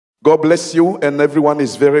God bless you, and everyone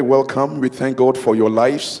is very welcome. We thank God for your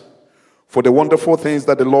lives, for the wonderful things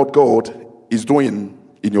that the Lord God is doing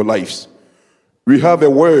in your lives. We have a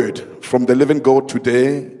word from the living God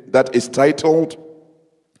today that is titled,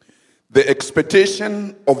 "The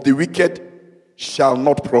expectation of the wicked shall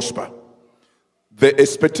not prosper." The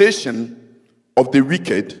expectation of the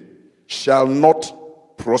wicked shall not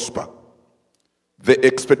prosper. The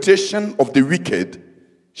expectation of the wicked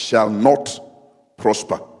shall not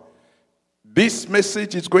prosper. This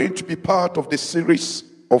message is going to be part of the series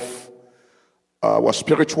of our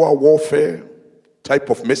spiritual warfare type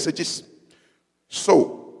of messages.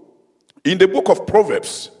 So, in the book of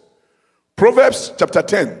Proverbs chapter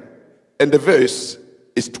 10, and the verse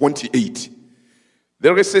is 28,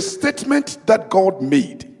 there is a statement that God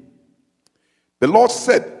made. The Lord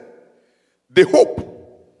said, "The hope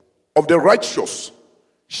of the righteous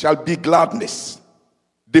shall be gladness."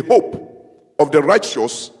 The hope of the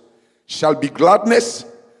righteous shall be gladness,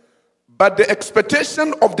 but the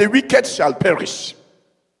expectation of the wicked shall perish.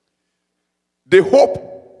 The hope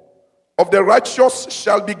of the righteous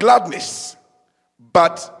shall be gladness,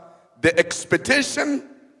 but the expectation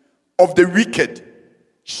of the wicked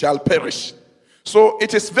shall perish. So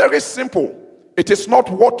it is very simple. It is not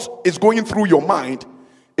what is going through your mind.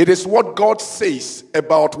 It is what God says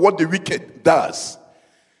about what the wicked does.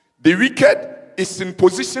 The wicked is in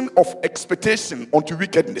position of expectation unto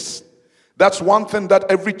wickedness. That's one thing that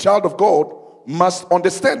every child of God must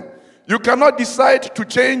understand. You cannot decide to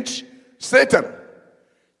change Satan.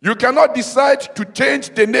 You cannot decide to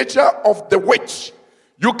change the nature of the witch.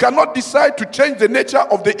 You cannot decide to change the nature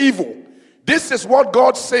of the evil. This is what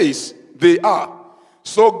God says they are.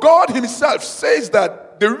 So God himself says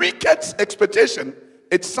that the wicked's expectation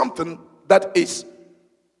is something that is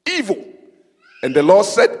evil. And the Lord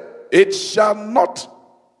said, "It shall not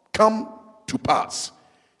come to pass,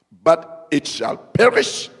 but it shall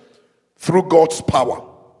perish through God's power."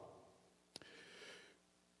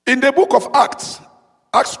 In the book of Acts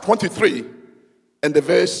 23, and the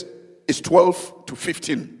verse is 12 to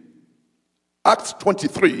 15. Acts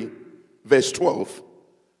 23, verse 12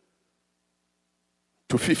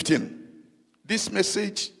 to 15. This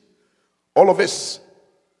message, all of us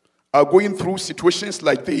are going through situations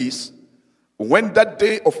like this. When that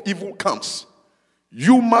day of evil comes,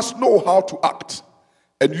 you must know how to act.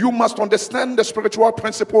 And you must understand the spiritual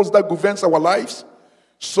principles that governs our lives,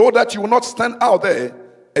 so that you will not stand out there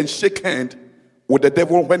and shake hand with the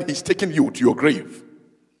devil when he's taking you to your grave.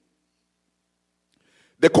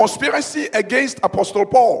 The conspiracy against Apostle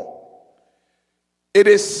Paul. It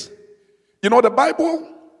is, the Bible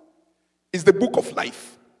is the book of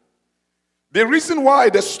life. The reason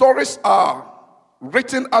why the stories are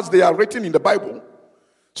written as they are written in the Bible.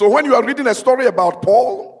 So when you are reading a story about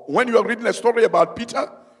Paul, when you are reading a story about Peter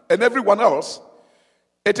and everyone else,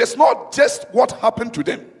 it is not just what happened to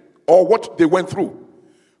them or what they went through,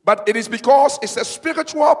 but it is because it's a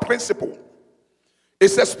spiritual principle.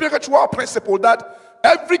 It's a spiritual principle that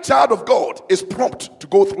every child of God is prompt to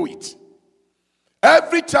go through it.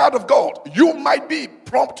 Every child of God, you might be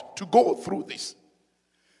prompt to go through this.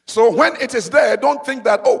 So when it is there, don't think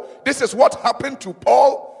that, this is what happened to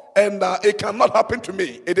Paul and it cannot happen to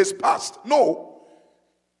me. It is past. No.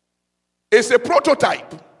 It's a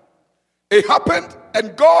prototype. It happened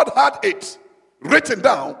and God had it written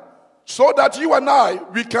down so that you and I,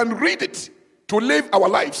 we can read it to live our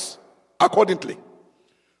lives accordingly.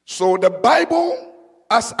 So the Bible,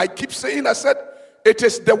 as I keep saying, I said, it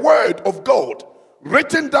is the word of God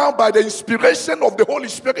written down by the inspiration of the Holy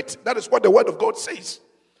Spirit. That is what the word of God says.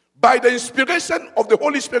 By the inspiration of the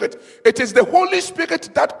Holy Spirit. It is the Holy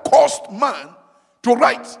Spirit that caused man to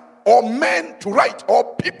write, or men to write,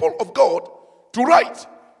 or people of God to write.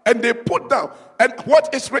 And they put down. And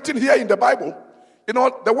what is written here in the Bible,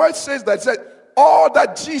 the word says that all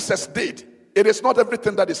that Jesus did, it is not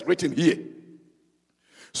everything that is written here.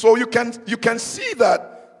 So you can see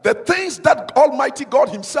that the things that Almighty God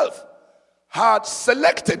himself had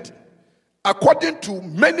selected according to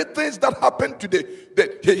many things that happened to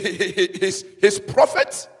his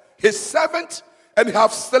prophets, his servants, and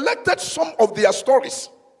have selected some of their stories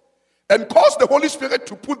and caused the Holy Spirit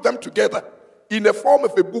to put them together in the form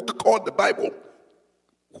of a book called the Bible,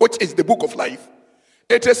 which is the book of life.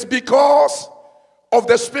 It is because of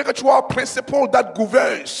the spiritual principle that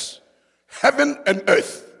governs heaven and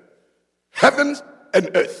earth. Heaven and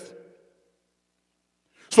earth.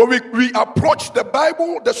 So we approach the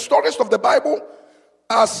Bible, the stories of the Bible,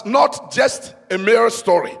 as not just a mere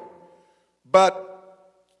story, but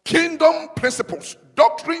kingdom principles,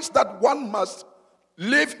 doctrines that one must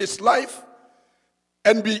live his life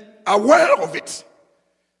and be aware of it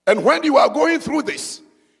And when you are going through this,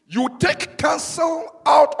 you take counsel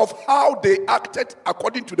out of how they acted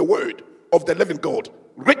according to the word of the living God,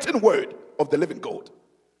 written word of the living God.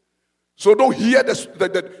 So don't hear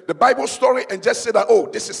the Bible story and just say that, oh,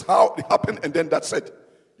 this is how it happened, and then that's it.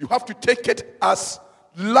 You have to take it as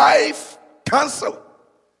life counsel.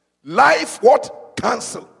 Life what?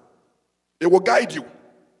 Counsel. It will guide you.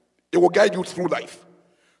 It will guide you through life.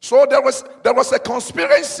 So there was a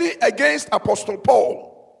conspiracy against Apostle Paul.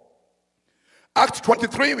 Acts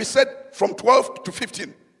 23, we said from 12 to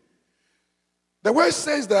 15. The word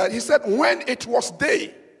says that, he said, when it was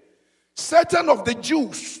day, certain of the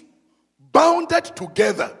Jews bounded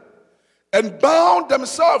together and bound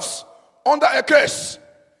themselves under a curse,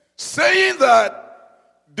 saying that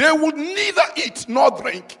they would neither eat nor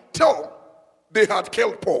drink till they had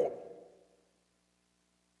killed Paul.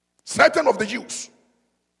 Certain of the Jews.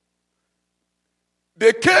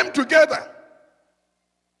 They came together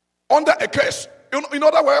under a curse. In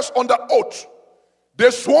other words, under oath. They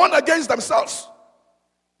sworn against themselves.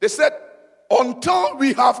 They said, until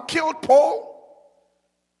we have killed Paul,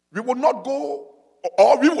 we will not go,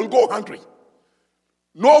 or we will go hungry.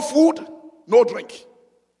 No food, no drink.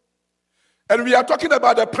 And we are talking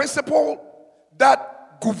about the principle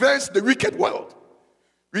that governs the wicked world.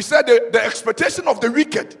 We said the expectation of the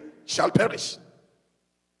wicked shall perish.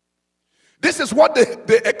 This is what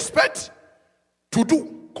they expect to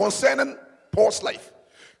do concerning Paul's life.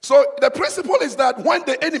 So the principle is that when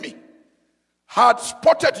the enemy had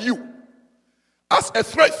spotted you as a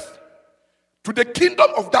threat to the kingdom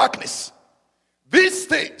of darkness, these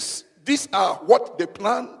things, these are what they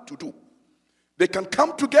plan to do. They can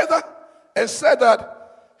come together and say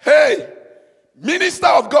that, hey, minister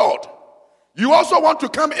of God, you also want to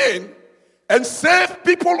come in and save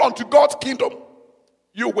people unto God's kingdom.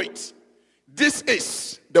 You wait. This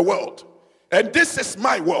is the world, and this is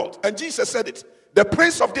my world. And Jesus said it. The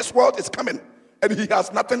prince of this world is coming, and he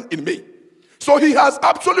has nothing in me. So he has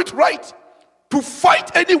absolute right to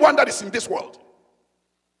fight anyone that is in this world.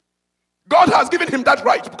 God has given him that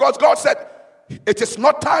right because God said, it is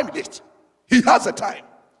not time yet. He has a time.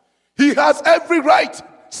 He has every right.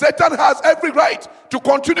 Satan has every right to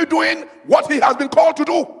continue doing what he has been called to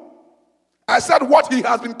do. I said what he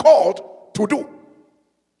has been called to do.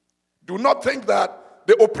 Do not think that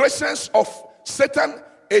the operations of Satan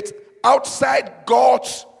is outside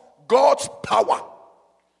God's power.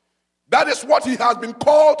 That is what he has been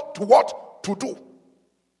called to what? To do.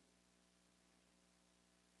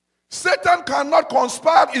 Satan cannot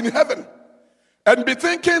conspire in heaven and be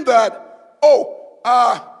thinking that,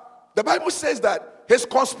 the Bible says that his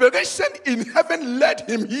conspiration in heaven led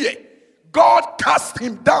him here. God cast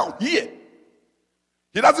him down here.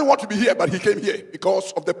 He doesn't want to be here, but he came here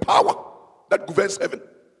because of the power that governs heaven.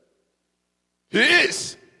 He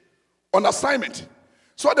is on assignment.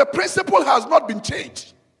 So the principle has not been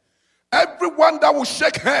changed. Everyone that will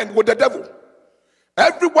shake hand with the devil,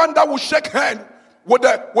 everyone that will shake hand with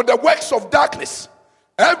the works of darkness,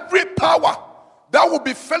 every power that will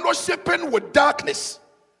be fellowshipping with darkness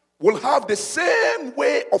will have the same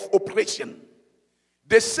way of operation.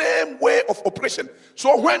 The same way of operation.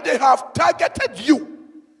 So when they have targeted you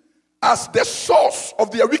as the source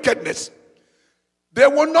of their wickedness, they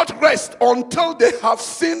will not rest until they have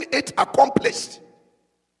seen it accomplished.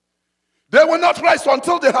 They will not rest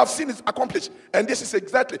until they have seen it accomplished. And this is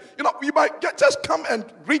exactly, you might just come and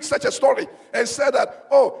read such a story and say that,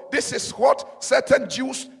 oh, this is what certain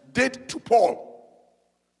Jews did to Paul.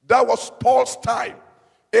 That was Paul's time.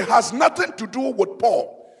 It has nothing to do with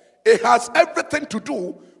Paul. It has everything to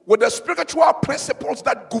do with the spiritual principles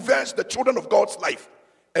that governs the children of God's life.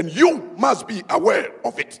 And you must be aware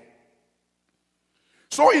of it.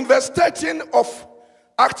 So in verse 13 of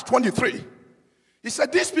Acts 23, he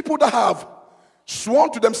said, these people that have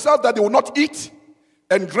sworn to themselves that they will not eat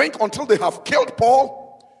and drink until they have killed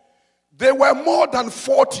Paul, there were more than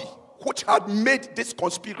 40 which had made this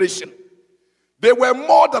conspiration. They were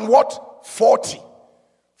more than what? 40.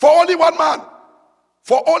 For only one man.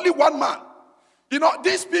 For only one man.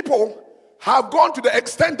 These people have gone to the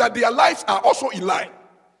extent that their lives are also in line.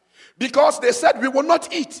 Because they said, we will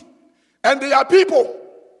not eat. And they are people.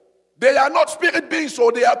 They are not spirit beings, so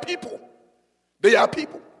they are people. They are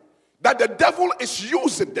people. That the devil is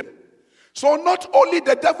using them. So not only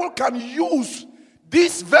the devil can use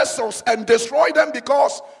these vessels and destroy them,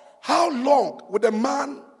 because how long would a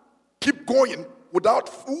man keep going without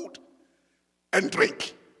food and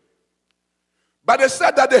drink? But they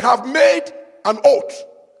said that they have made an oath,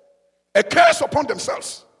 a curse upon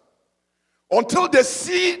themselves, until they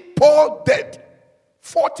see Paul dead.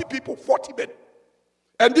 40 people, 40 men.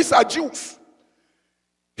 And these are Jews.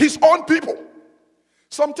 His own people.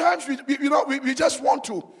 Sometimes we just want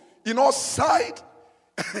to, side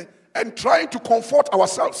and trying to comfort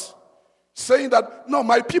ourselves, saying that, no,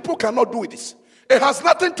 my people cannot do this. It has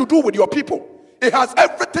nothing to do with your people. It has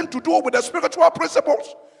everything to do with the spiritual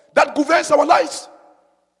principles that governs our lives.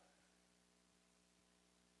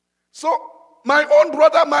 So, my own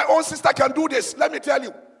brother, my own sister can do this. Let me tell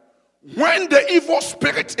you, when the evil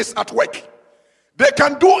spirit is at work, they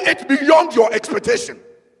can do it beyond your expectation.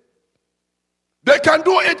 They can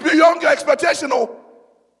do it beyond your expectation. Oh,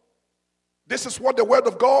 this is what the word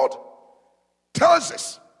of God tells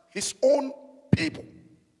us. His own people.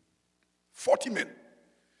 40 men.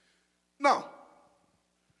 Now,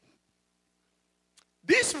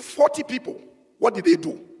 these 40 people, what did they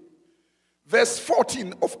do? Verse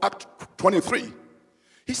 14 of Act 23.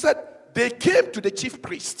 He said, they came to the chief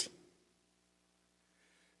priest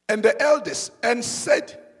and the elders and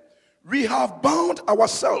said, we have bound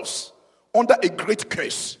ourselves under a great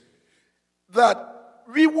curse, that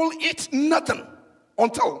we will eat nothing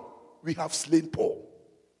until we have slain Paul.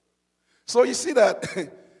 So you see that,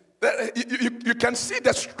 you can see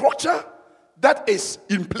the structure that is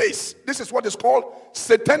in place. This is what is called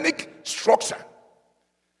satanic structure.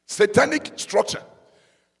 Satanic structure.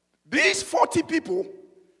 These 40 people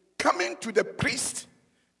coming to the priest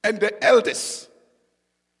and the elders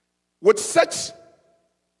with such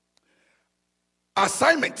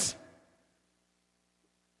assignment.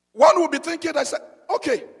 One will be thinking, I said,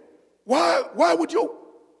 okay, why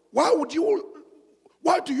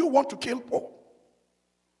do you want to kill Paul?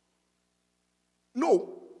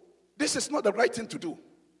 No, this is not the right thing to do.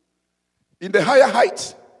 In the higher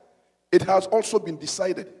height, it has also been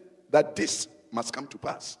decided that this must come to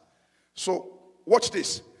pass. So, watch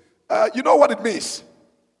this. You know what it means?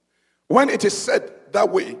 When it is said that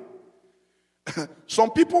way,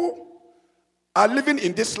 some people are living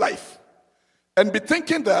in this life and be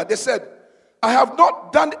thinking that they said, I have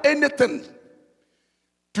not done anything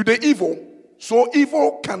to the evil, so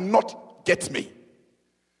evil cannot get me.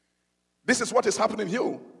 This is what is happening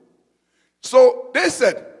here. So they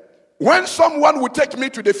said, when someone would take me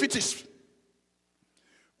to the fetish,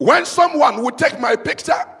 when someone would take my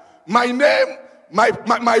picture, my name,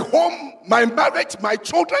 my home, my marriage, my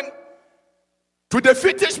children, to the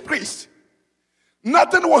fetish priest,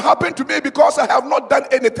 nothing will happen to me because I have not done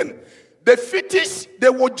anything. The fetish, they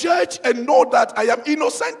will judge and know that I am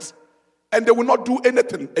innocent, and they will not do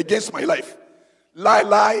anything against my life.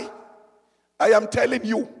 Lie. I am telling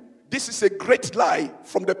you, this is a great lie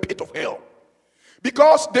from the pit of hell.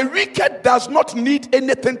 Because the wicked does not need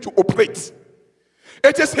anything to operate.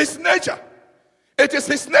 It is his nature. It is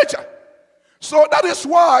his nature. So that is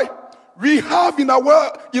why we have in our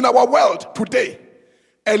world today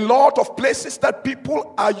a lot of places that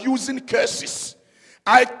people are using curses.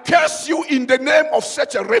 I curse you in the name of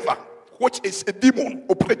such a river, which is a demon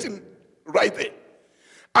operating right there.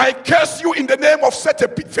 I curse you in the name of such a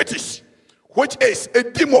fetish, which is a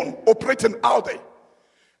demon operating out there.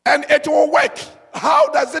 And it will work. How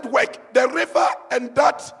does it work? The river and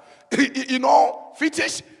that,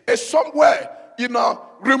 fetish is somewhere in a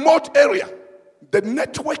remote area. The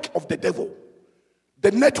network of the devil.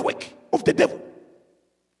 The network of the devil.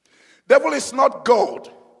 Devil is not God.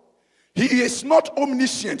 He is not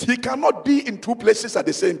omniscient. He cannot be in two places at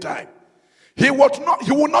the same time. He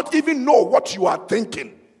will not even know what you are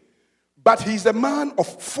thinking. But he is a man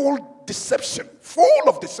of full deception. Full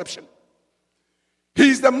of deception. He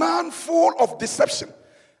is the man full of deception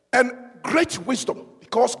and great wisdom.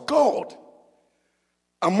 Because God,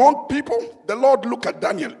 among people, the Lord looked at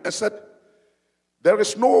Daniel and said, there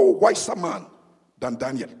is no wiser man than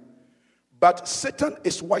Daniel. But Satan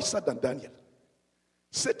is wiser than Daniel.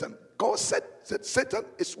 Satan. God said Satan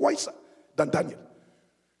is wiser than Daniel.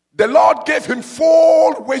 The Lord gave him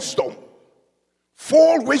full wisdom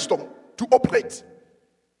to operate.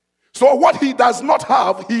 So what he does not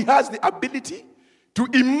have, he has the ability to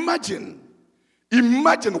imagine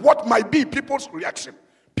what might be people's reaction,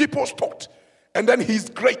 people's thought. And then he's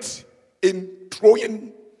great in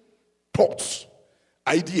throwing thoughts,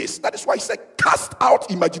 ideas. That is why he said, cast out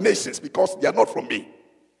imaginations, because they are not from me.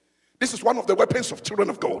 This is one of the weapons of children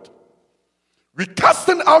of God. We're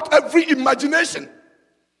casting out every imagination,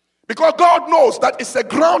 because God knows that it's a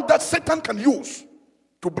ground that Satan can use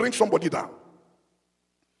to bring somebody down.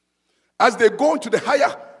 As they go into the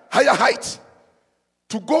higher height,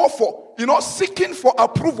 to go for, seeking for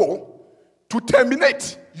approval to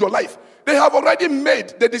terminate your life. They have already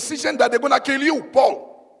made the decision that they're going to kill you, Paul.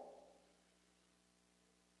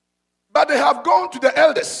 But they have gone to the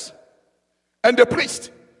elders and the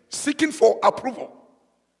priest seeking for approval.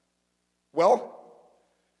 Well,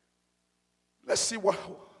 Let's see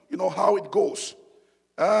how it goes.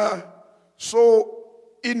 So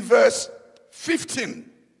in verse 15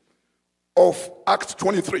 of Acts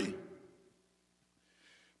 23,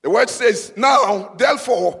 the word says, "Now,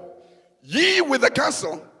 therefore, ye with the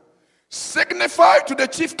council signify to the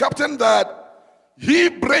chief captain that he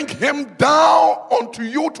bring him down unto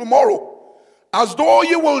you tomorrow, as though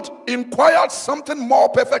ye would inquire something more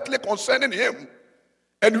perfectly concerning him,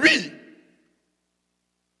 and we,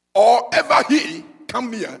 or ever he come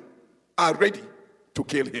near, are ready to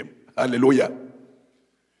kill him." Hallelujah.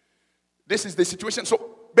 This is the situation.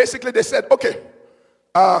 So basically they said, okay,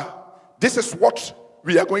 this is what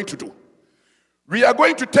we are going to do. We are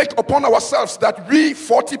going to take upon ourselves that we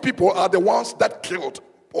 40 people are the ones that killed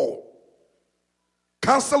Paul.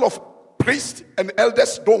 Council of priests and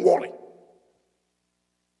elders, don't worry.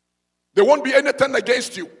 There won't be anything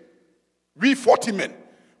against you. We 40 men.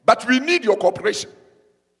 But we need your cooperation.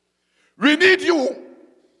 We need you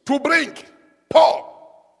to bring Paul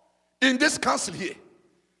in this council here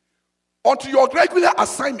onto your regular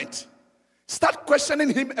assignment. Start questioning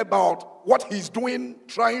him about what he's doing,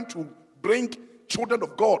 trying to bring children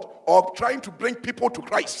of God or trying to bring people to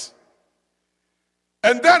Christ.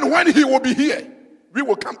 And then when he will be here, we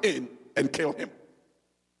will come in and kill him.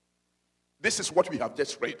 This is what we have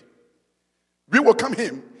just read. We will come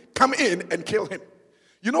in and kill him.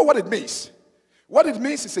 You know what it means? What it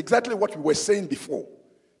means is exactly what we were saying before.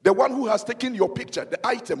 The one who has taken your picture, the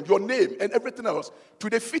item, your name, and everything else to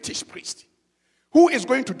the fetish priest. Who is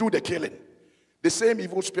going to do the killing? The same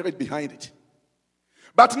evil spirit behind it.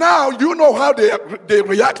 But now you know how they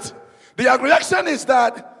react. Their reaction is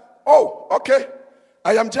that, oh, okay,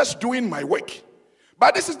 I am just doing my work.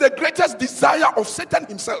 But this is the greatest desire of Satan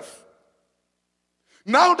himself.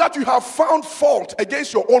 Now that you have found fault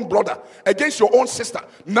against your own brother, against your own sister,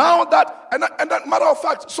 now that, and that matter of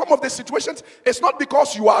fact, some of the situations, it's not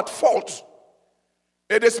because you are at fault.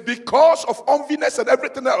 It is because of unviness and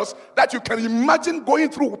everything else that you can imagine going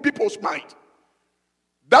through people's mind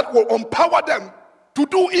that will empower them to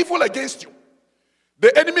do evil against you.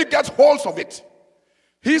 The enemy gets hold of it.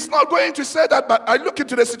 He's not going to say that, but I look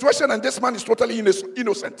into the situation and this man is totally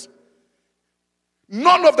innocent.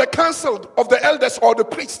 None of the council of the elders or the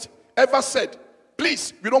priest ever said,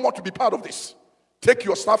 please, we don't want to be part of this. Take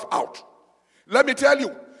your stuff out. Let me tell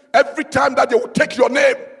you, every time that they will take your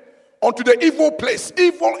name onto the evil place,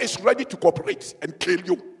 evil is ready to cooperate and kill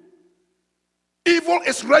you. Evil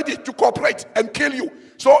is ready to cooperate and kill you.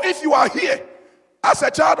 So if you are here as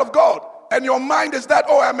a child of God and your mind is that,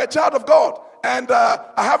 oh, I'm a child of God and I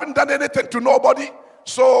haven't done anything to nobody,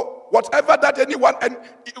 so whatever that anyone, and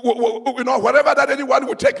wherever that anyone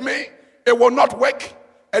will take me, it will not work.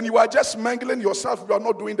 And you are just mangling yourself. You are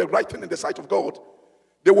not doing the right thing in the sight of God.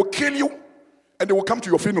 They will kill you and they will come to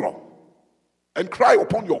your funeral and cry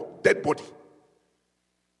upon your dead body.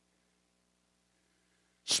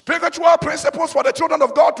 Spiritual principles for the children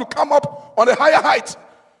of God to come up on a higher height.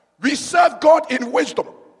 We serve God in wisdom.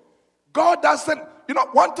 God doesn't,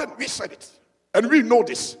 one thing, we said it, and we know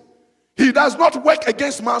this. He does not work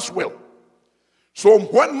against man's will. So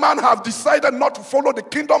when man have decided not to follow the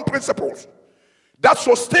kingdom principles that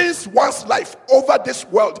sustains one's life over this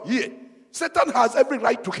world here, Satan has every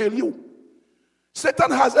right to kill you.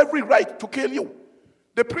 Satan has every right to kill you.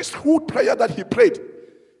 The priesthood prayer that he prayed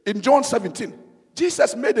in John 17,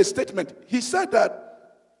 Jesus made a statement. He said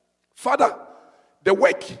that, Father, the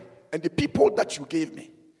work and the people that you gave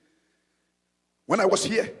me, when I was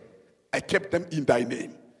here, I kept them in thy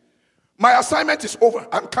name. My assignment is over.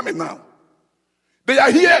 I'm coming now. They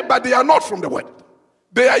are here, but they are not from the world.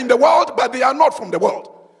 They are in the world, but they are not from the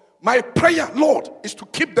world. My prayer, Lord, is to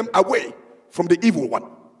keep them away from the evil one.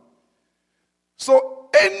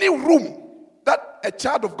 So any room that a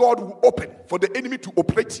child of God will open for the enemy to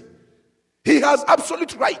operate, he has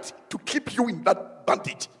absolute right to keep you in that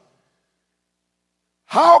bondage.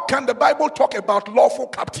 How can the Bible talk about lawful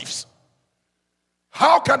captives?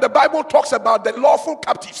 How can the Bible talk about the lawful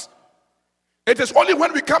captives? It is only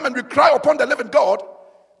when we come and we cry upon the living God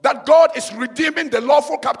that God is redeeming the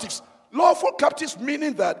lawful captives. Lawful captives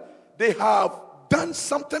meaning that they have done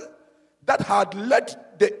something that had led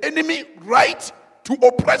the enemy right to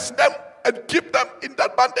oppress them and keep them in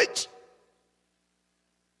that bondage.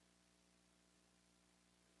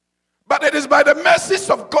 But it is by the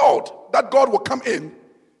mercies of God that God will come in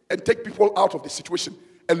and take people out of the situation.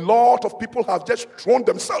 A lot of people have just thrown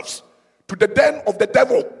themselves to the den of the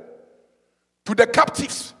devil, to the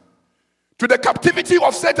captives, to the captivity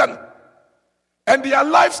of Satan. And their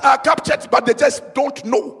lives are captured, but they just don't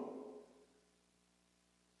know.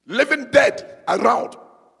 Living dead around.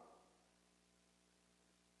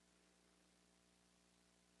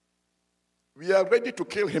 We are ready to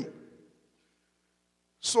kill him.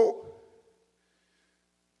 So,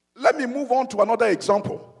 let me move on to another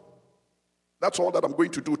example. That's all that I'm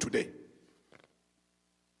going to do today.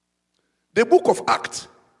 The book of Acts,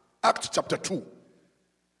 Acts chapter 2.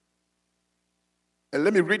 And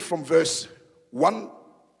let me read from verse 1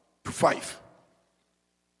 to 5.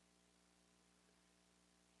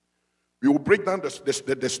 We will break down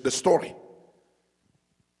the story.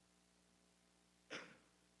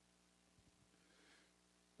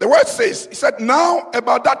 The word says, he said, now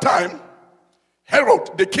about that time, Herod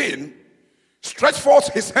the king stretched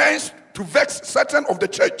forth his hands to vex certain of the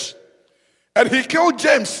church. And he killed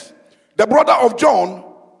James, the brother of John,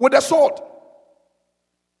 with a sword.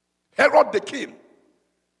 Herod the king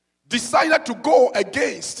decided to go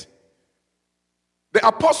against the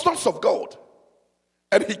apostles of God.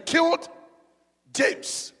 And he killed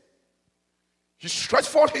James. He stretched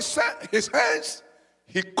forth his hands,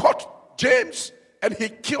 he caught James, and he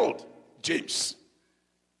killed James.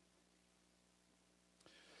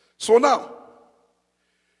 So now,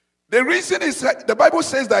 the reason is that the Bible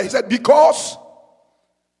says that, he said, because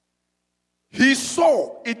he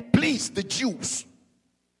saw it pleased the Jews,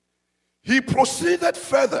 he proceeded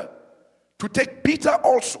further to take Peter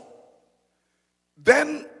also.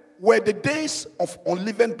 Then were the days of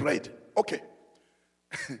unleavened bread. Okay.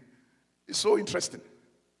 It's so interesting.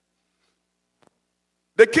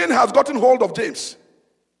 The king has gotten hold of James,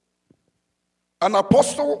 an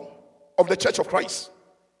apostle of the Church of Christ.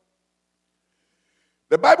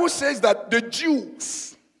 The Bible says that the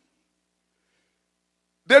Jews,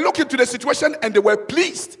 they looked into the situation and they were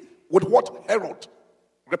pleased with what Herod,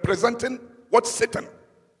 representing what Satan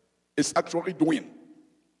is actually doing.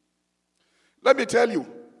 Let me tell you,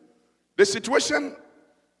 the situation,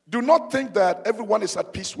 do not think that everyone is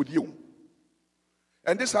at peace with you.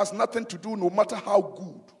 And this has nothing to do, no matter how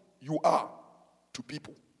good you are to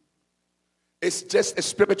people. It's just a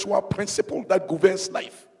spiritual principle that governs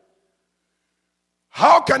life.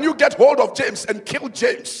 How can you get hold of James and kill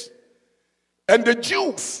James? And the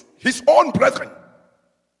Jews, his own brethren,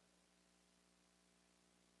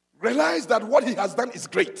 realize that what he has done is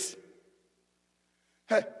great.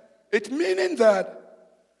 It meaning that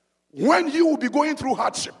when you will be going through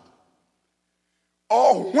hardship,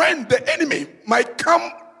 or when the enemy might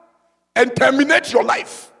come and terminate your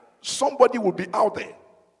life, somebody will be out there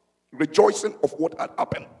rejoicing of what had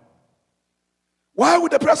happened. Why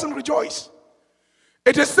would the person rejoice?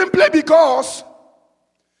 It is simply because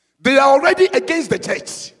they are already against the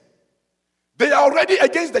church. They are already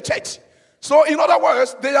against the church. So in other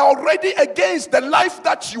words, they are already against the life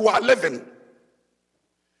that you are living.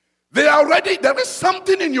 There is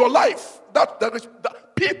something in your life that there is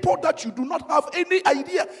that people that you do not have any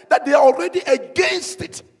idea that they are already against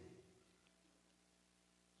it.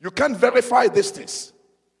 You can't verify these things.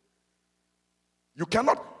 You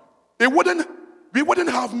cannot. We wouldn't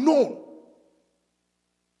have known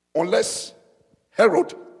unless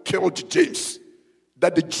Herod killed James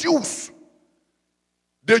that the Jews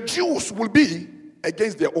will be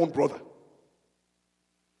against their own brother.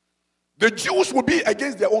 The Jews will be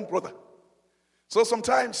against their own brother. So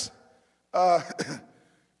sometimes,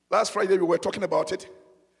 last Friday we were talking about it.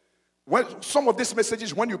 When some of these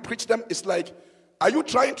messages, when you preach them, it's like, are you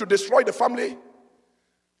trying to destroy the family?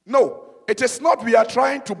 No, it is not. We are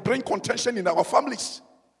trying to bring contention in our families.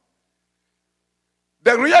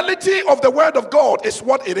 The reality of the word of God is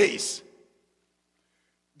what it is.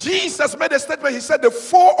 Jesus made a statement. He said the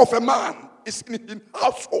foe of a man is in his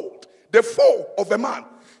household. The foe of a man.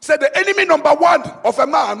 Said the enemy number one of a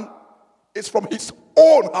man is from his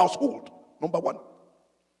own household. Number one.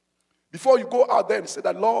 Before you go out there and say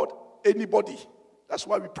that, Lord, anybody. That's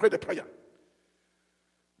why we pray the prayer.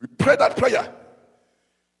 We pray that prayer.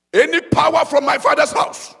 Any power from my father's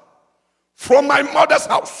house, from my mother's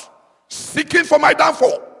house, seeking for my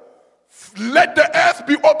downfall, let the earth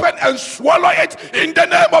be open and swallow it in the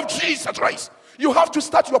name of Jesus Christ. You have to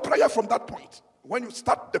start your prayer from that point. When you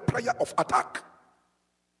start the prayer of attack.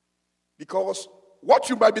 Because what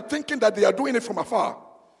you might be thinking that they are doing it from afar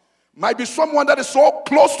might be someone that is so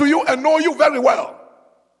close to you and know you very well.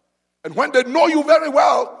 And when they know you very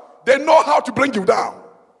well, they know how to bring you down.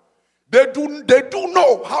 They do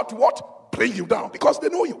know how to what? Bring you down. Because they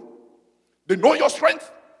know you. They know your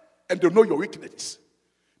strength and they know your weaknesses.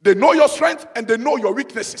 They know your strength and they know your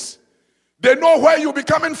weaknesses. They know where you'll be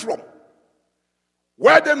coming from.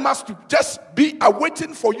 Where they must just be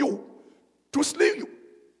awaiting for you to slay you.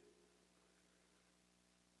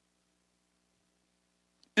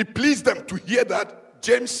 It pleased them to hear that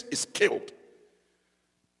James is killed.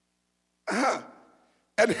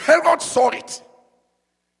 And Herod saw it.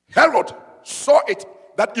 Herod saw it,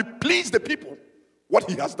 that it pleased the people, what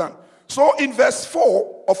he has done. So in verse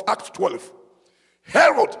 4 of Acts 12,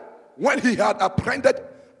 Herod, when he had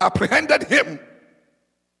apprehended him,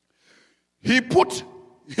 he put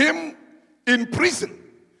him in prison.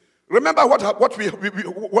 Remember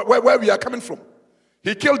where we are coming from.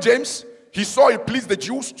 He killed James. He saw it pleased the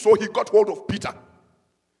Jews, so he got hold of Peter.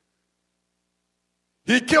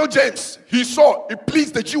 He killed James. He saw it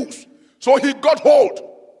pleased the Jews, so he got hold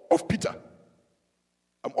of Peter.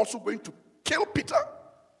 I'm also going to kill Peter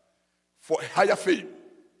for a higher fame.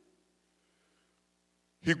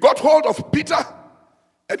 He got hold of Peter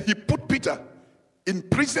and he put Peter in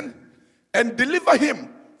prison and delivered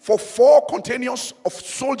him for 4 containers of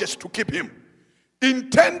soldiers to keep him,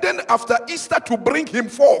 intending after Easter to bring him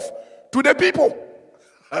forth to the people.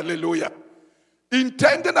 Hallelujah.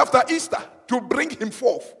 Intending after Easter to bring him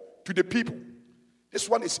forth to the people. This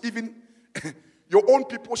one is even, your own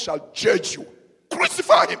people shall judge you.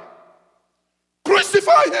 Crucify him.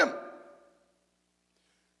 Crucify him.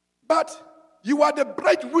 But you are the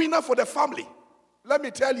breadwinner for the family. Let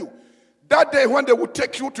me tell you, that day when they will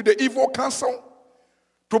take you to the evil council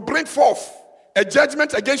to bring forth a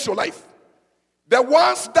judgment against your life, the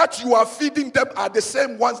ones that you are feeding them are the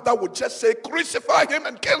same ones that would just say, crucify him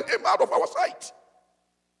and kill him out of our sight.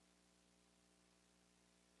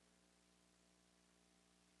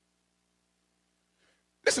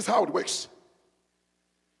 This is how it works.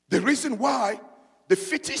 The reason why the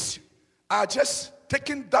fetus are just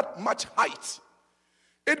taking that much height,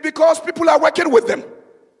 it's because people are working with them.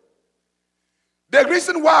 The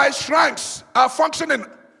reason why shrines are functioning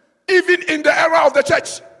even in the era of the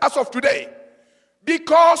church as of today,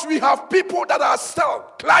 because we have people that are still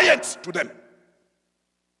clients to them,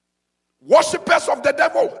 worshippers of the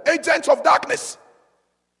devil, agents of darkness,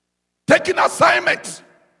 taking assignment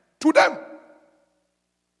to them.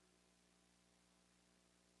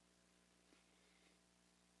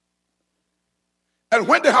 And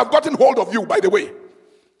when they have gotten hold of you, by the way,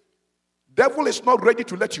 devil is not ready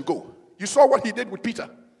to let you go. You saw what he did with Peter.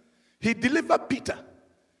 He delivered Peter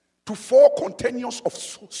to 4 containers of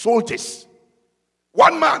soldiers.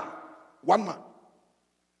 One man.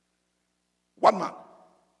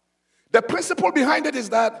 The principle behind it is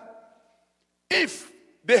that if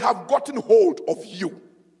they have gotten hold of you,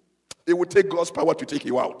 it will take God's power to take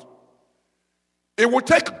you out. It will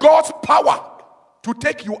take God's power to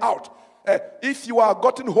take you out. If you are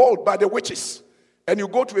gotten hold by the witches and you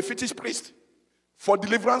go to a fetish priest for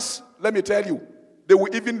deliverance, let me tell you, they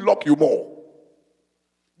will even lock you more.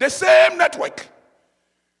 The same network.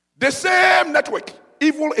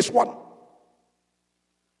 Evil is one.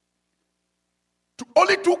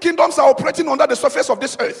 Only 2 kingdoms are operating under the surface of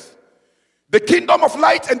this earth. The kingdom of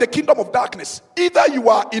light and the kingdom of darkness. Either you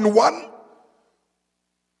are in one,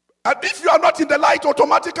 and if you are not in the light,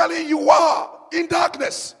 automatically you are in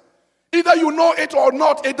darkness. Either you know it or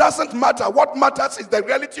not, it doesn't matter. What matters is the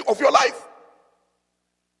reality of your life.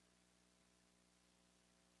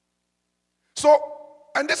 So,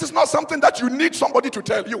 and this is not something that you need somebody to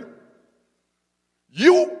tell you.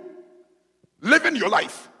 You living your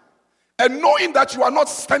life and knowing that you are not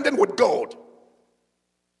standing with God,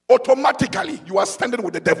 automatically you are standing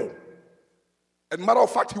with the devil. And matter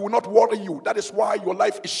of fact, he will not worry you. That is why your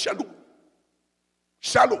life is shallow.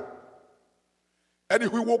 Shallow. And he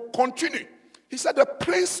will continue. He said the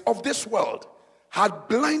prince of this world had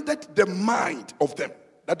blinded the mind of them,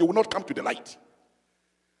 that they will not come to the light.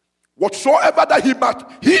 Whatsoever that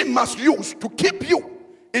he must use to keep you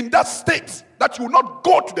in that state, that you will not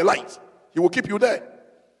go to the light, he will keep you there.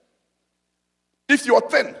 If your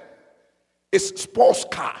thing is sports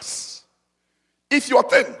cars, if your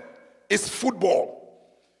thing is football,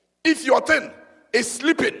 if your thing is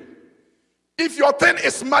sleeping, if your thing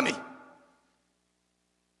is money,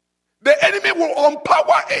 the enemy will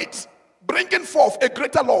empower it, bringing forth a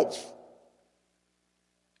greater love,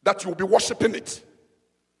 that you will be worshiping it.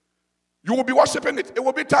 You will be worshiping it. It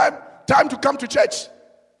will be time to come to church.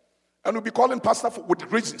 And we'll be calling pastor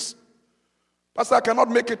with reasons. Pastor, I cannot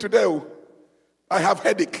make it today. I have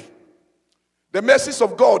headache. The message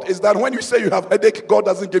of God is that when you say you have headache, God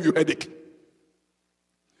doesn't give you headache.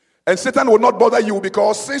 And Satan will not bother you,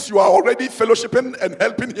 because since you are already fellowshipping and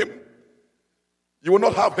helping him, you will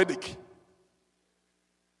not have headache.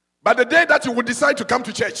 But the day that you will decide to come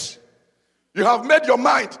to church, you have made your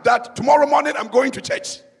mind that tomorrow morning I'm going to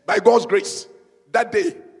church by God's grace. That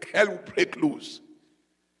day, hell will break loose.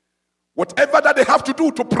 Whatever that they have to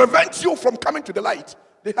do to prevent you from coming to the light,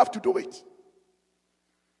 they have to do it.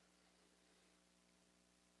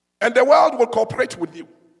 And the world will cooperate with you.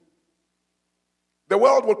 The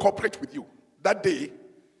world will cooperate with you. That day,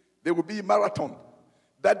 there will be a marathon.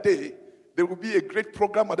 That day, there will be a great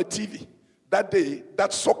program on the TV. That day,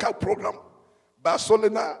 that soccer program,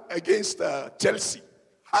 Barcelona against Chelsea.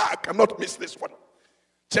 I cannot miss this one.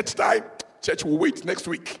 Church time, church will wait next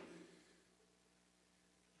week.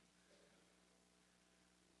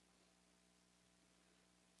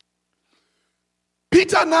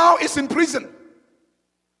 Peter now is in prison.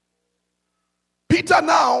 Peter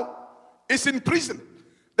now is in prison.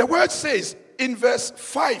 The word says in verse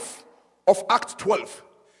 5 of Acts 12,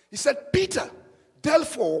 he said, Peter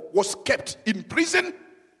therefore was kept in prison,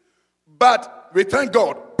 but we thank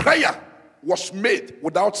God, prayer was made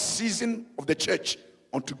without ceasing of the church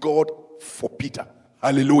unto God for Peter.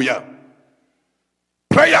 Hallelujah.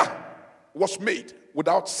 Prayer was made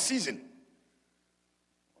without ceasing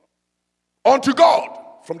unto God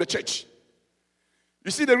from the church.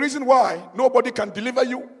 You see, the reason why nobody can deliver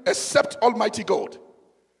you except Almighty God.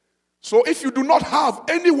 So if you do not have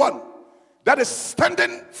anyone that is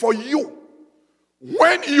standing for you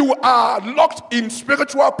when you are locked in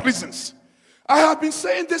spiritual prisons, I have been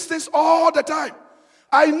saying these things all the time.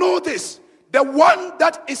 I know this. The one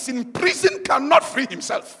that is in prison cannot free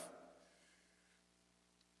himself.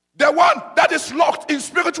 The one that is locked in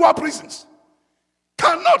spiritual prisons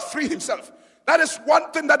cannot free himself. That is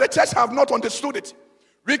one thing that the church have not understood it.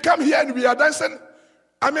 We come here and we are dancing.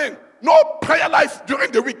 No prayer life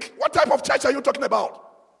during the week. What type of church are you talking about?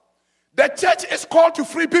 The church is called to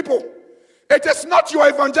free people. It is not your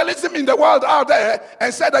evangelism in the world out there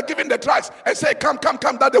and say they're giving the tracts and say, come,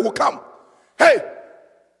 that they will come. Hey,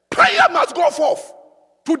 prayer must go forth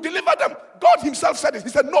to deliver them. God himself said it. He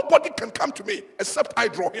said, nobody can come to me except I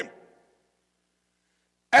draw him.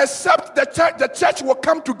 Except the church will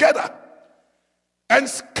come together and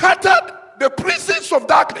scatter the prisons of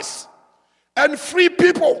darkness and free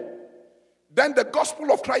people. Then the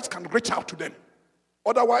gospel of Christ can reach out to them.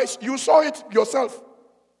 Otherwise, you saw it yourself.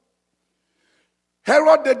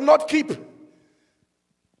 Herod did not keep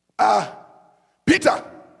Peter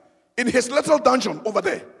in his little dungeon over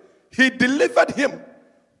there. He delivered him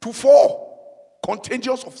to 4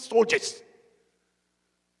 contingents of soldiers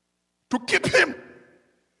to keep him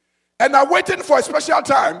and are waiting for a special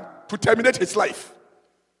time to terminate his life.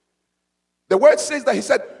 The word says that he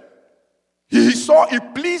said he saw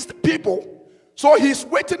it pleased people, so he's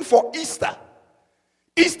waiting for Easter.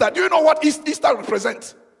 Easter, do you know what Easter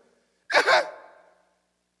represents?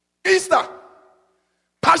 Easter,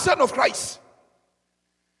 Passion of Christ.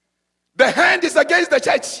 The hand is against the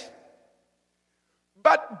church,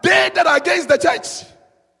 but they that are against the church,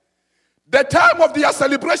 the time of their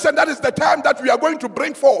celebration, that is the time that we are going to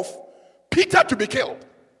bring forth Peter to be killed.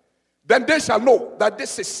 Then they shall know that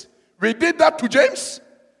this is, we did that to James,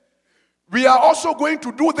 we are also going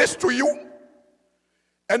to do this to you.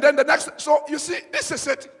 And then the next, so you see, this is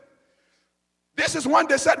it. This is when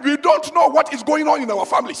they said, we don't know what is going on in our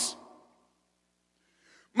families.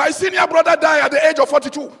 My senior brother died at the age of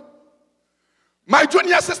 42. My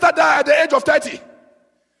junior sister died at the age of 30.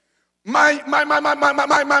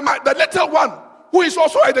 The little one, who is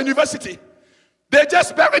also at the university, they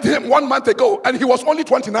just buried him 1 month ago, and he was only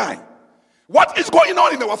 29. What is going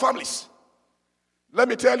on in our families? Let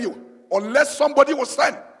me tell you, unless somebody will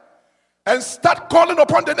stand and start calling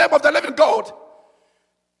upon the name of the living God,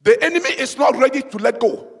 the enemy is not ready to let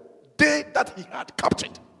go. They that he had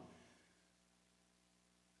captured.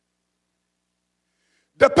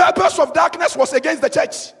 The purpose of darkness was against the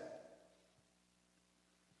church.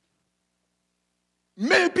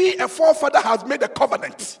 Maybe a forefather has made a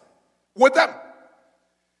covenant with them,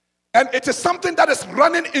 and it is something that is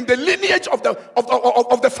running in the lineage of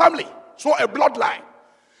the family. So a bloodline.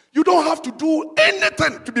 You don't have to do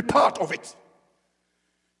anything to be part of it.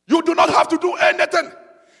 You do not have to do anything,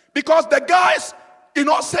 because the guys,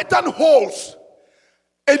 Satan holds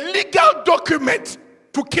a legal document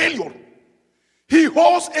to kill you. He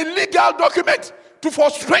holds a legal document to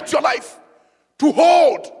frustrate your life, to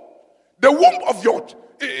hold the womb of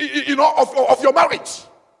your marriage.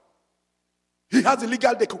 He has a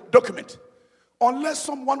legal document. Unless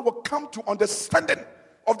someone will come to understanding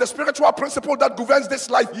of the spiritual principle that governs this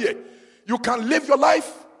life here, you can live your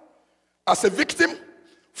life as a victim,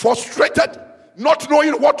 frustrated, not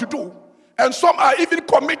knowing what to do, and some are even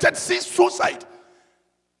committed suicide.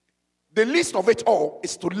 The least of it all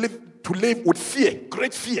is to live with fear,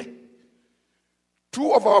 great fear.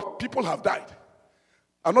 2 of our people have died.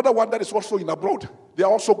 Another one that is also in abroad, they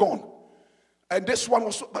are also gone. And this one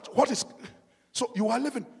also, but what is, so you are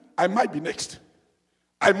living, I might be next.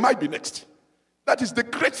 I might be next. That is the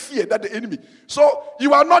great fear that the enemy. So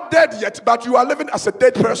you are not dead yet, but you are living as a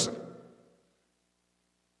dead person.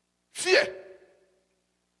 Fear.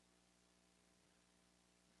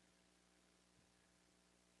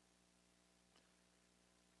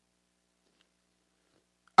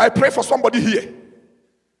 I pray for somebody here.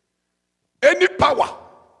 Any power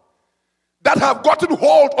that have gotten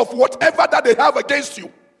hold of whatever that they have against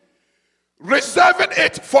you, reserving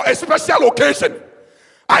it for a special occasion,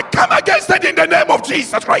 I come against it in the name of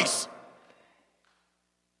Jesus Christ.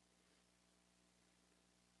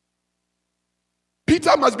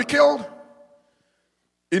 Peter must be killed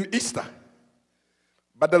in Easter,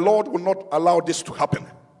 but the Lord will not allow this to happen. He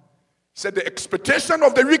said, the expectation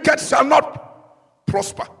of the wicked shall not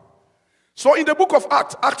prosper. So in the book of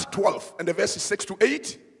Acts, Act 12, and the verses 6 to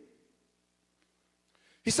 8,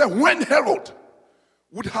 he said, when Herod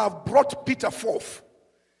would have brought Peter forth,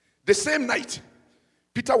 the same night,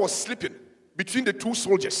 Peter was sleeping between the two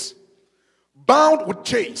soldiers, bound with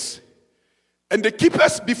chains, and the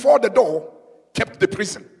keepers before the door kept the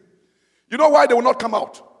prison. You know why they will not come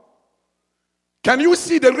out? Can you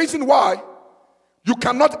see the reason why you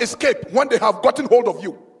cannot escape when they have gotten hold of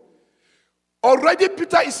you? Already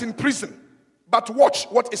Peter is in prison, but watch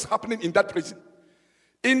what is happening in that prison.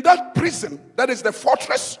 In that prison, that is the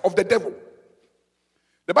fortress of the devil.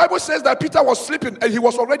 The Bible says that Peter was sleeping, and he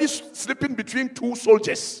was already sleeping between two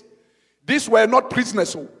soldiers. These were not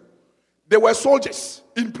prisoners. They were soldiers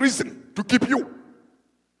in prison to keep you.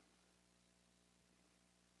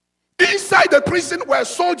 Inside the prison were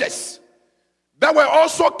soldiers that were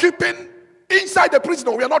also keeping inside the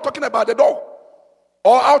prison. We are not talking about the door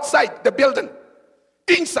or outside the building.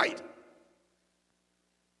 Inside.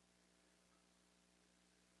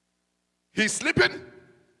 He's sleeping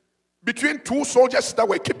between two soldiers that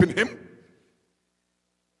were keeping him.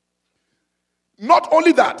 Not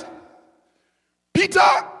only that, Peter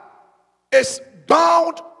is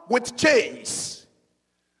bound with chains.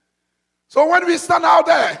 So when we stand out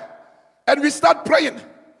there and we start praying,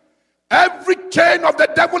 every chain of the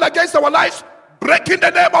devil against our lives, break in the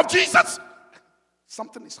name of Jesus.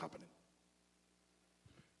 Something is happening.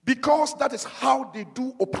 Because that is how they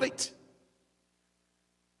do operate.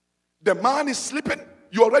 The man is sleeping.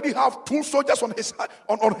 You already have two soldiers on his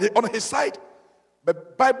side. The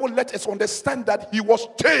Bible let us understand that he was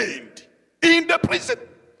chained in the prison.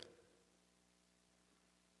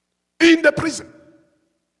 In the prison.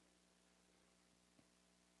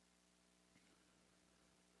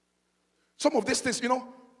 Some of these things,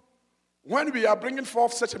 when we are bringing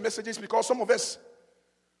forth such messages, because some of us,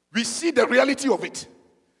 we see the reality of it.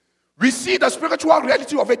 We see the spiritual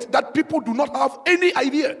reality of it, that people do not have any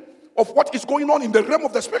idea of what is going on in the realm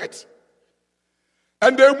of the spirit.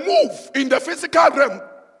 And they move in the physical realm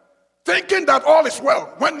thinking that all is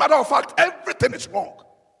well, when matter of fact, everything is wrong.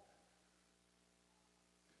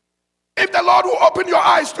 If the Lord will open your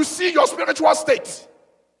eyes to see your spiritual state,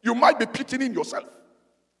 you might be pitying yourself.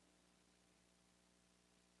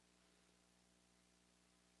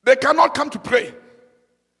 They cannot come to pray.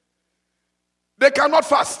 They cannot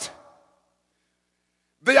fast.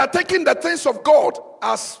 They are taking the things of God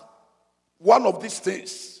as one of these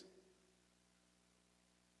things.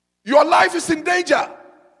 Your life is in danger.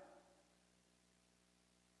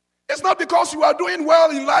 It's not because you are doing well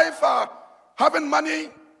in life, having money,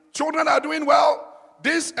 children are doing well,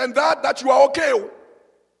 this and that you are okay.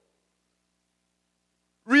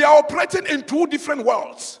 We are operating in two different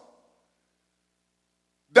worlds.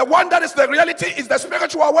 The one that is the reality is the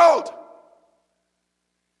spiritual world.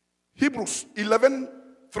 Hebrews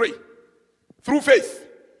 11:3. Through faith,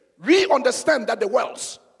 we understand that the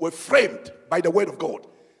worlds were framed by the word of God.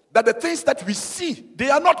 That the things that we see, they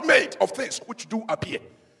are not made of things which do appear.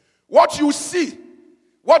 What you see,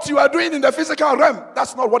 what you are doing in the physical realm,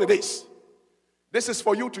 that's not what it is. This is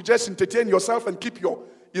for you to just entertain yourself and keep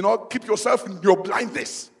yourself in your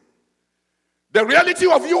blindness. The reality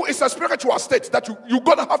of you is a spiritual state that you're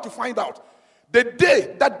going to have to find out. The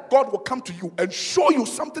day that God will come to you and show you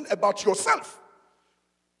something about yourself.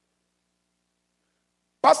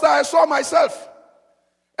 Pastor, I saw myself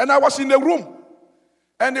and I was in the room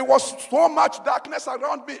and there was so much darkness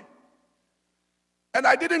around me. And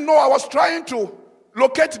I didn't know. I was trying to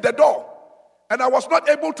locate the door and I was not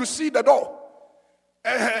able to see the door.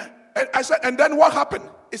 And I said, and then what happened?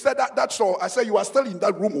 He said, that's all. I said, you are still in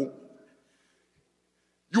that room.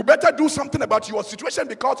 You better do something about your situation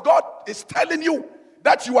because God is telling you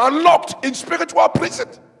that you are locked in spiritual prison.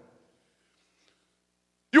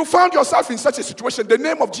 You found yourself in such a situation. The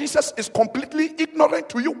name of Jesus is completely ignorant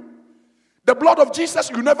to you. The blood of Jesus,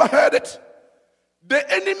 you never heard it. The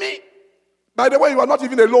enemy, by the way, you are not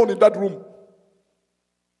even alone in that room.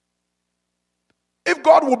 If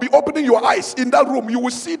God will be opening your eyes in that room, you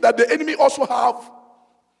will see that the enemy also have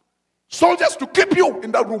soldiers to keep you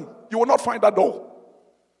in that room. You will not find that door.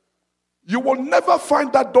 You will never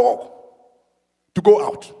find that door to go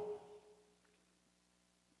out.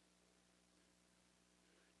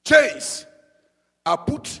 chains are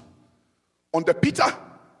put on the Peter.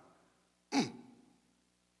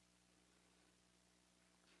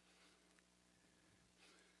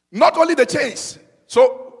 Not only the chains.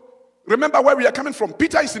 So remember where we are coming from.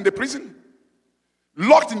 Peter is in the prison,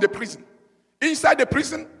 locked in the prison. Inside the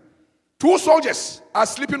prison, 2 soldiers are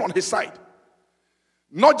sleeping on his side.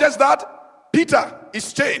 Not just that, Peter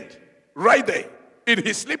is chained right there in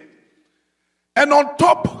his sleep. And on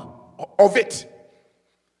top of it,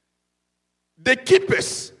 the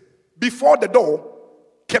keepers before the door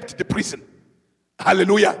kept the prison.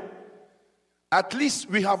 Hallelujah. At least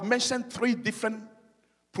we have mentioned 3 different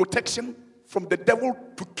protection from the devil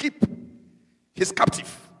to keep his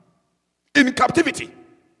captive in captivity.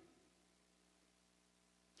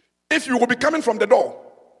 If you will be coming from the door,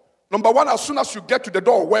 number 1, as soon as you get to the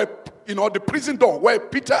door where, the prison door where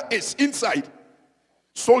Peter is inside,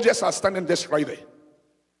 soldiers are standing just right there.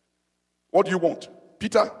 What do you want?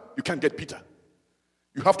 Peter? You can't get Peter.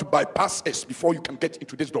 You have to bypass us before you can get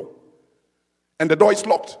into this door. And the door is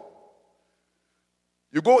locked.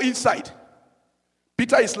 You go inside.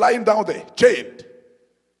 Peter is lying down there, chained.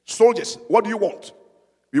 Soldiers, what do you want?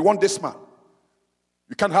 We want this man.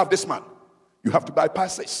 You can't have this man. You have to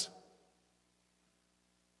bypass this.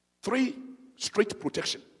 3 strict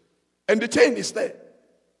protection. And the chain is there.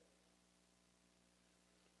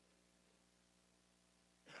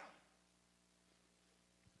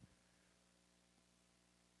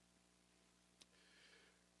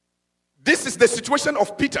 This is the situation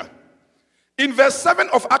of Peter. In verse 7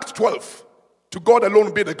 of Acts 12, to God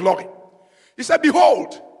alone be the glory. He said,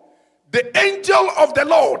 behold, the angel of the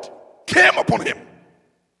Lord came upon him.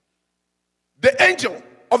 The angel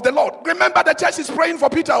of the Lord. Remember, the church is praying for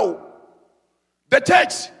Peter. The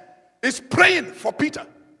church is praying for Peter.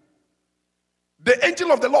 The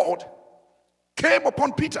angel of the Lord came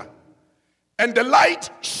upon Peter, and the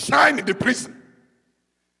light shined in the prison.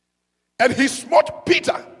 And he smote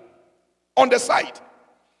Peter on the side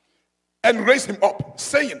and raised him up,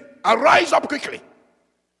 saying, arise up quickly.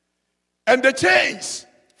 And the chains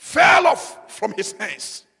fell off from his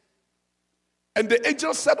hands. And the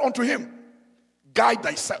angel said unto him, guide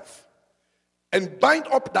thyself and bind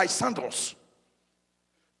up thy sandals.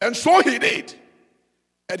 And so he did.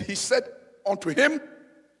 And he said unto him,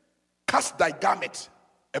 cast thy garment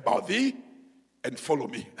about thee and follow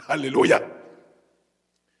me. Hallelujah.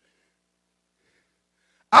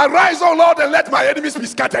 Arise, O Lord, and let my enemies be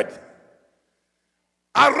scattered.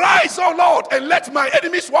 Arise, O Lord, and let my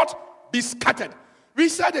enemies what? Be scattered. We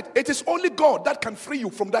said it. It is only God that can free you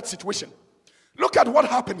from that situation. Look at what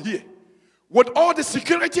happened here. With all the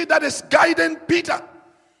security that is guiding Peter,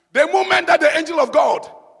 the moment that the angel of God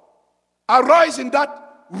arrives in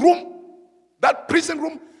that room, that prison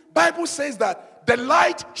room, Bible says that the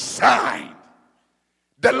light shined.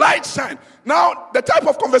 The light shined. Now, the type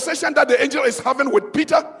of conversation that the angel is having with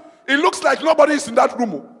Peter, it looks like nobody is in that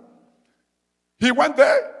room. He went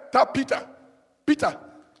there, tapped Peter. Peter,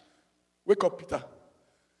 wake up, Peter.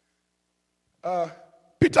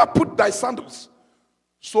 Peter, put thy sandals.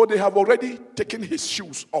 So they have already taken his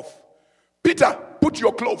shoes off. Peter, put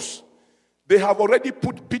your clothes. They have already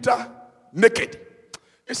put Peter naked.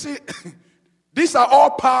 You see, these are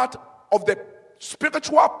all part of the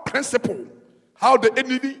spiritual principle, how the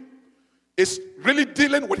enemy is really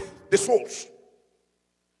dealing with the souls.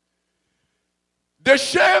 The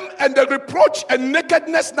shame and the reproach and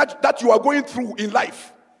nakedness that you are going through in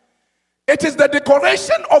life, it is the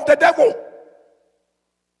decoration of the devil.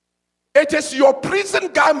 It is your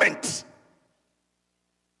prison garment.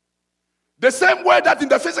 The same way that in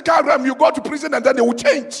the physical realm you go to prison and then they will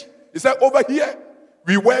change. He said, over here,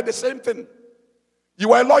 we wear the same thing.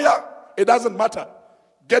 You are a lawyer, it doesn't matter.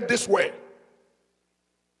 Get this way.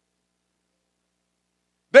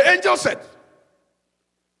 The angel said,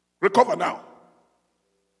 recover now.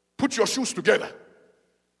 Put your shoes together.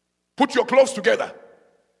 Put your clothes together.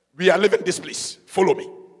 We are leaving this place. Follow me.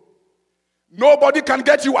 Nobody can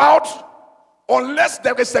get you out unless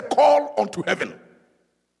there is a call unto heaven.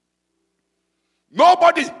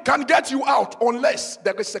 Nobody can get you out unless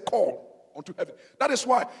there is a call unto heaven. That is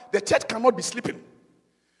why the church cannot be sleeping.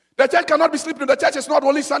 The church cannot be sleeping. The church is not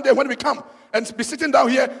only Sunday when we come and be sitting down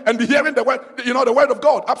here and be hearing the word, the word of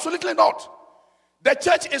God. Absolutely not. The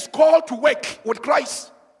church is called to work with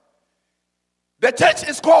Christ. The church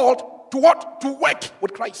is called to what? To work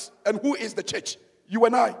with Christ. And who is the church? You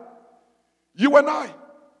and I. You and I.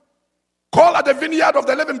 Call at the vineyard of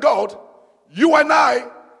the living God. You and I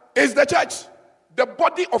is the church. The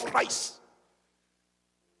body of Christ.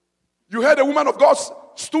 You heard a woman of God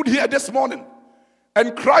stood here this morning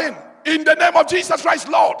and crying, in the name of Jesus Christ,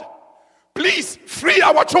 Lord, please free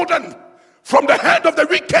our children from the hand of the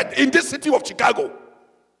wicked in this city of Chicago.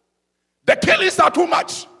 The killings are too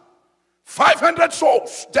much. 500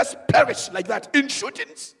 souls just perished like that in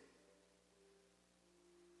shootings.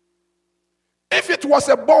 If it was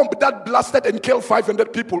a bomb that blasted and killed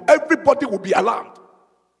 500 people, everybody would be alarmed.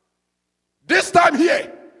 This time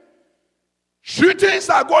here, shootings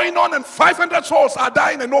are going on and 500 souls are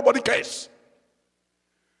dying and nobody cares.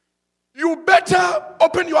 You better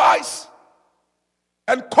open your eyes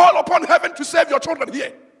and call upon heaven to save your children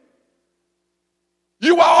here.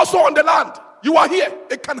 You are also on the land. You are here.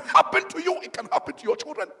 It can happen to you. It can happen to your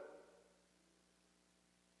children.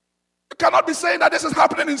 You cannot be saying that this is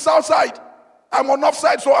happening in South Side. I'm on North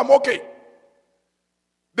Side, so I'm okay.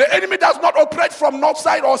 The enemy does not operate from North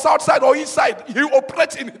Side or South Side or East Side. He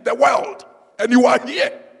operates in the world. And you are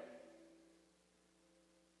here.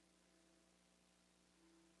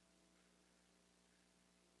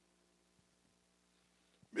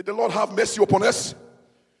 May the Lord have mercy upon us.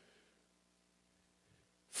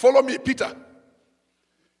 Follow me, Peter.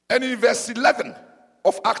 And in verse 11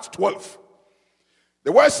 of Acts 12,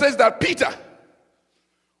 the word says that Peter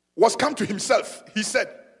was come to himself. He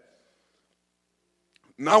said,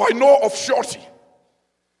 now I know of surety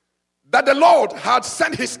that the Lord had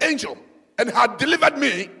sent his angel and had delivered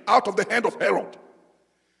me out of the hand of Herod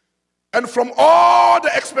and from all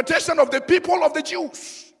the expectation of the people of the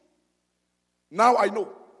Jews. Now I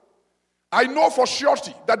know for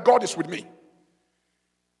surety that God is with me.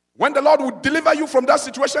 When the Lord will deliver you from that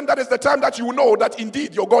situation, that is the time that you will know that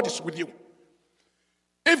indeed your God is with you.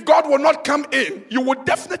 If God will not come in, you will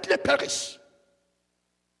definitely perish.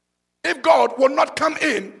 If God will not come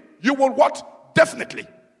in, you will what? Definitely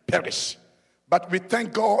perish. But we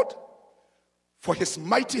thank God for his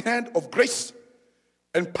mighty hand of grace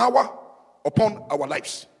and power upon our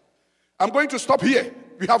lives. I'm going to stop here.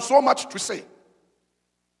 We have so much to say.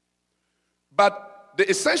 But the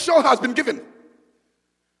essential has been given.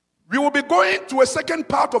 We will be going to a second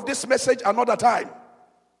part of this message another time.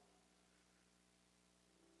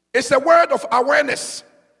 It's a word of awareness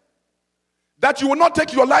that you will not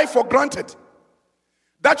take your life for granted,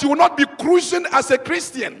 that you will not be cruising as a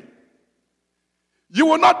Christian. You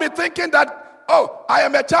will not be thinking that, oh, I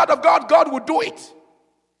am a child of God, God will do it.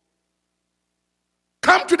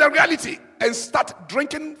 Come to the reality and start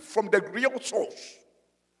drinking from the real source.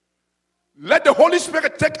 Let the Holy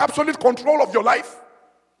Spirit take absolute control of your life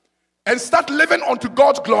and start living unto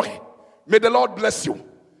God's glory. May the Lord bless you.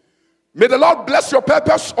 May the Lord bless your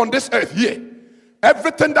purpose on this earth here.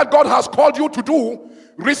 Everything that God has called you to do,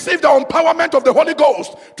 receive the empowerment of the Holy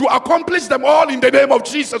Ghost to accomplish them all in the name of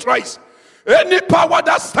Jesus Christ. Any power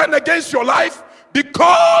that stands against your life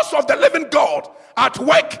because of the living God at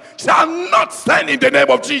work shall not stand in the name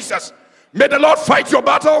of Jesus. May the Lord fight your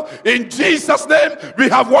battle in Jesus' name. We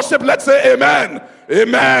have worship. Let's say amen.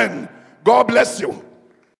 Amen. God bless you.